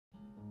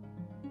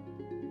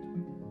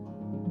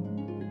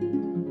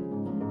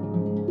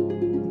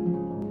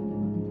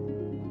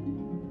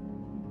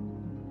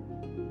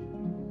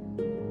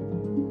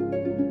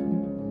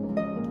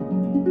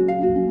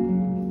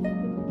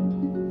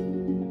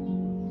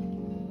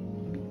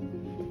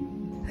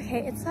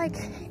Okay, it's like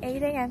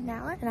 8 a.m.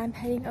 now, and I'm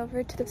heading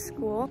over to the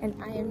school, and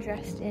I am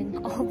dressed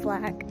in all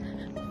black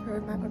for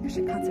my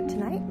orchestra concert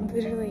tonight,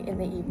 literally in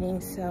the evening,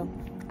 so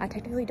I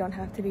technically don't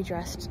have to be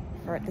dressed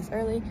for it this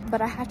early, but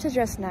I have to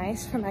dress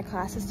nice for my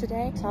classes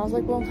today. So I was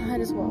like, well, I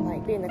might as well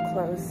like be in the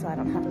clothes so I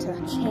don't have to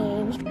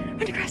change,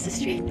 run across the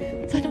street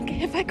so I don't get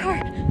hit by a car.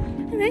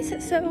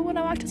 Anyways, so when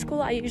I walk to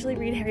school, I usually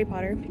read Harry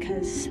Potter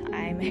because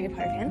I'm a Harry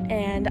Potter fan.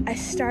 And I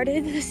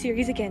started the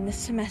series again this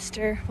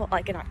semester, well,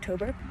 like in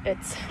October.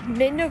 It's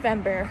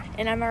mid-November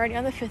and I'm already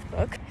on the 5th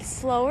book.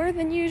 Slower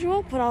than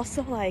usual, but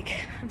also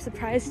like, I'm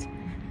surprised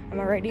I'm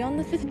already on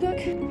the 5th book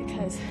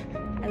because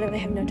I literally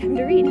have no time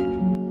to read.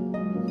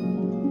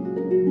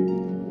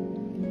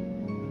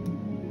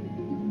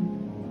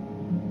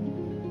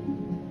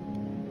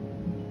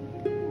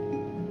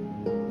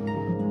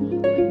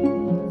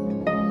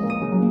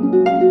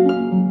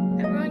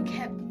 Everyone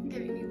kept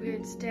giving me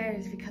weird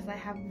stares because I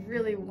have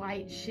really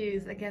white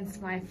shoes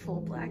against my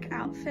full black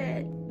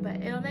outfit.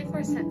 But it'll make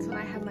more sense when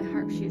I have my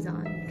harp shoes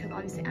on, because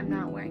obviously I'm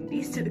not wearing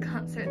these to the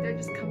concert, they're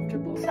just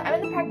comfortable. So I'm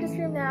in the practice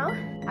room now.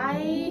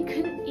 I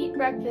couldn't eat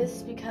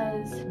breakfast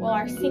because, well,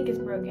 our sink is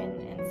broken,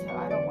 and so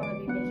I don't want to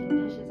be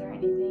making dishes or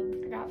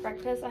anything. I got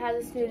breakfast, I had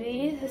a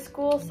smoothie. The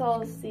school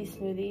sells these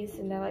smoothies,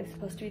 and they're like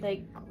supposed to be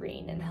like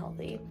green and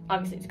healthy.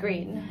 Obviously it's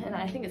green, and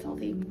I think it's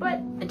healthy,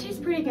 but it tastes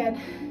pretty good.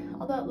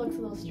 Although it looks a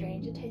little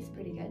strange, it tastes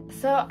pretty good.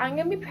 So I'm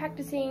gonna be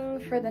practicing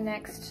for the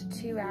next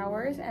 2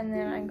 hours, and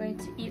then I'm going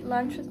to eat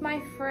lunch with my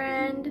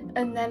friend,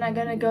 and then I'm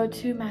gonna go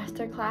to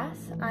master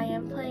class. I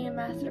am playing a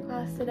master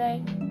class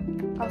today.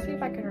 I'll see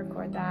if I can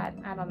record that.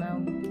 I don't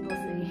know, we'll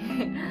see.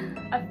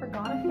 I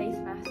forgot a face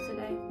mask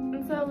today.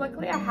 And so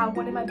luckily I have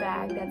one in my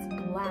bag that's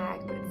black,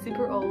 but it's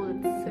super old,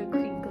 it's so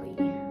crinkly.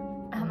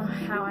 I don't know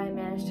how I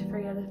managed to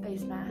forget a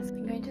face mask.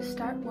 I'm going to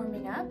start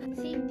warming up.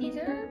 See, these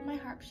are my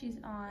harp shoes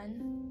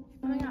on.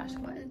 Oh my gosh,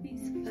 what are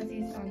these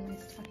fuzzies on my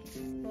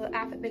stockings? Well, the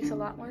outfit makes a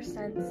lot more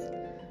sense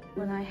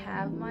when I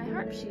have my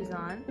harp shoes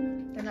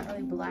on. They're not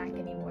really black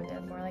anymore, they're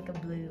more like a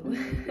blue.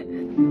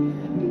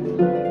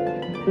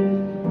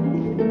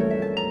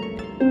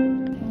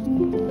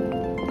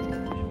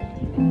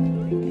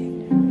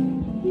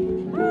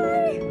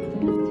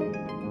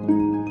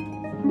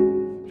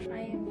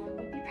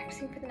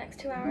 For the next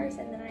 2 hours,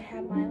 and then I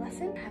have my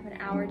lesson. I have an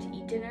hour to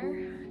eat dinner,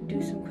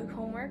 do some quick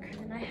homework,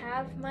 and I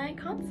have my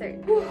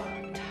concert. Whew,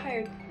 I'm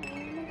tired. Oh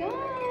my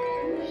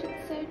gosh,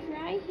 it's so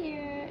dry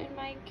here, and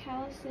my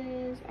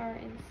calluses are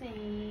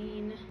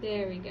insane.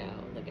 There we go.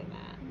 Look at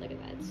that. Look at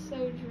that. It's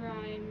so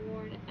dry and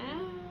worn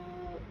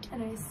out.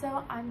 Anyway,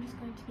 so I'm just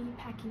going to be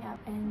packing up,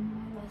 and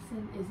my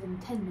lesson is in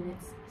 10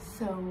 minutes.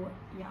 So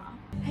yeah.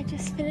 I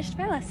just finished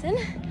my lesson.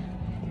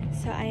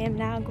 So I am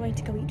now going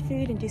to go eat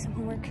food and do some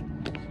homework.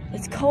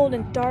 It's cold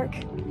and dark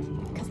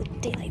because of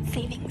daylight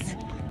savings.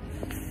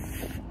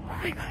 Oh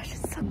my gosh,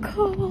 it's so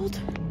cold.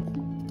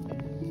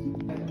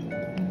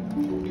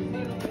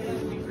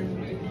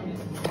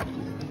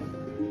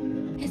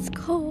 It's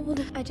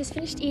cold. I just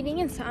finished eating,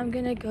 and so I'm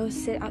gonna go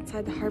sit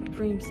outside the harp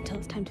rooms until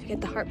it's time to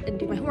get the harp and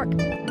do my homework.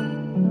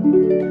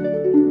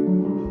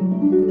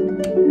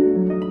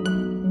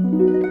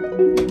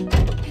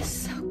 It's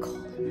so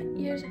cold, my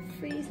ears are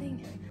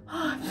freezing.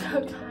 Oh, I'm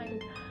so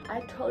tired. I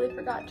totally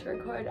forgot to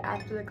record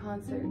after the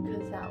concert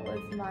because that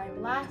was my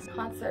last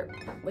concert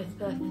with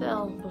the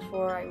film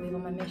before I leave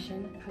on my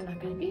mission. I'm not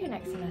going to be here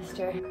next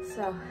semester.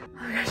 So,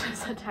 oh my gosh, I'm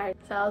so tired.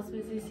 So I was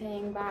busy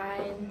saying bye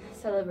and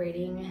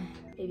celebrating.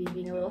 Maybe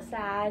being a little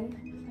sad.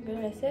 I'm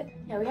gonna miss it.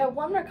 Yeah, we have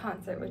one more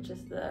concert, which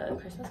is the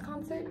Christmas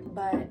concert,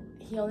 but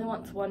he only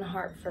wants one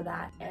harp for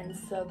that. And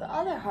so the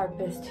other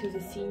harpist, who's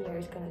a senior,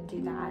 is gonna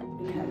do that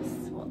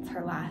because, well, it's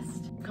her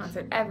last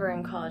concert ever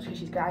in college because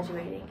she's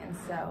graduating. And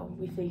so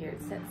we figured,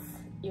 since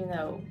even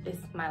though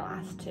it's my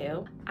last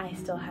two, I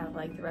still have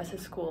like the rest of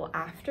school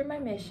after my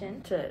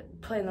mission to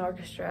play in the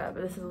orchestra,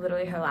 but this is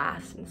literally her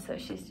last, and so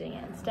she's doing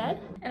it instead.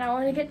 And I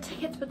wanted to get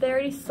tickets, but they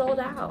already sold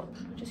out,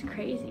 which is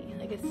crazy.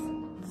 Like, it's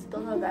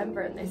still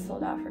November and they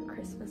sold out for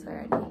Christmas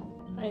already.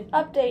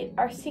 Update,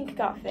 our sink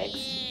got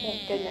fixed,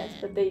 thank goodness,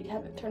 but they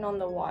haven't turned on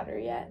the water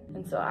yet.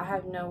 And so I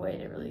have no way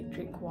to really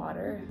drink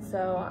water.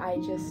 So I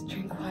just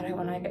drink water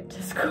when I get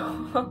to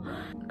school.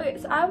 Okay,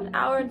 so I have an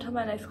hour until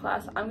my next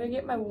class. I'm gonna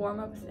get my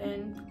warm-ups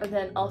in and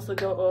then also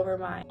go over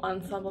my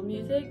ensemble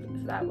music.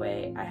 So that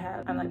way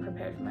I'm like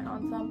prepared for my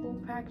ensemble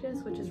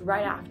practice, which is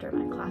right after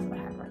my class that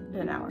I have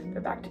in an hour.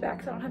 They're back to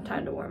back, so I don't have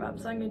time to warm up.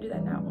 So I'm gonna do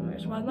that now. Oh my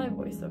gosh, why is my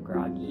voice so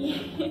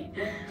groggy?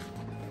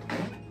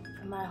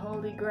 My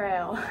holy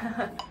grail.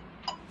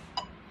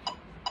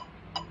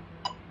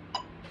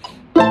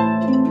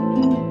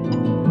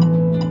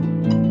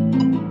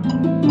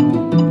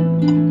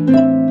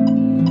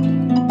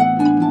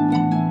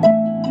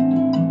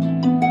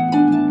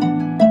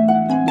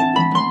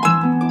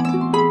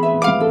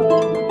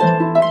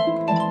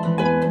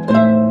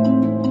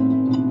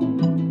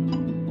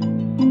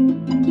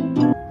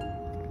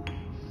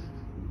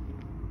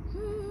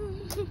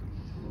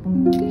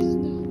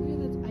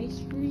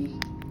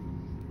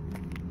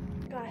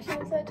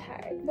 I'm so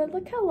tired, but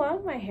look how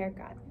long my hair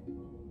got.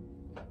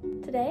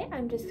 Today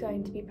I'm just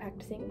going to be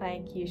practicing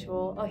like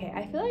usual. Okay,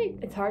 I feel like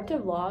it's hard to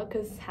vlog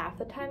because half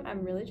the time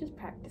I'm really just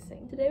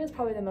practicing. Today was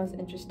probably the most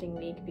interesting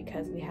week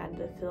because we had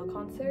the Phil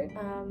concert.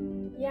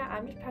 Yeah,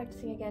 I'm just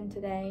practicing again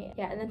today.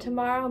 Yeah, and then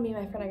tomorrow me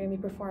and my friend are gonna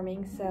be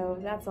performing, so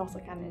that's also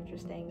kind of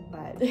interesting.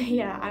 But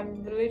yeah,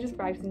 I'm literally just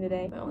practicing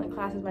today. My only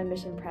class is my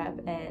mission prep,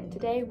 and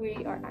today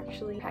we are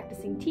actually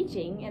practicing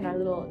teaching in our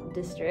little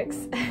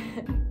districts.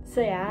 So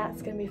yeah,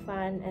 it's gonna be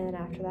fun, and then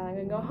after that I'm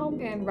gonna go home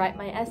and write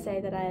my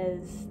essay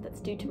that's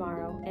due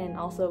tomorrow, and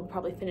also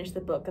probably finish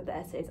the book that the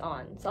essay's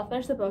on. So I'll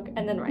finish the book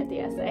and then write the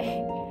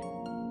essay.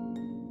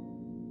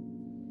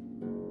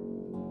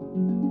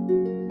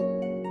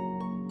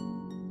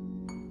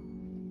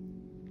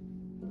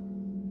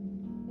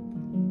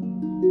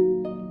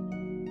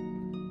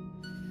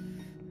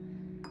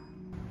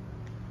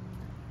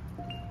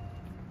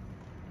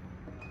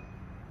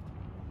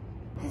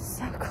 It's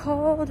so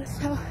cold.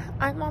 So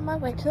I'm on my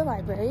way to the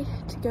library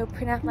to go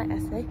print out my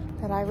essay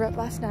that I wrote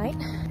last night,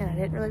 and I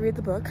didn't really read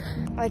the book.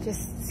 I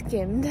just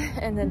skimmed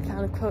and then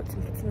found quotes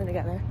and put them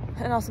together.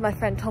 And also my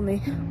friend told me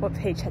what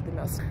page had the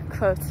most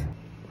quotes.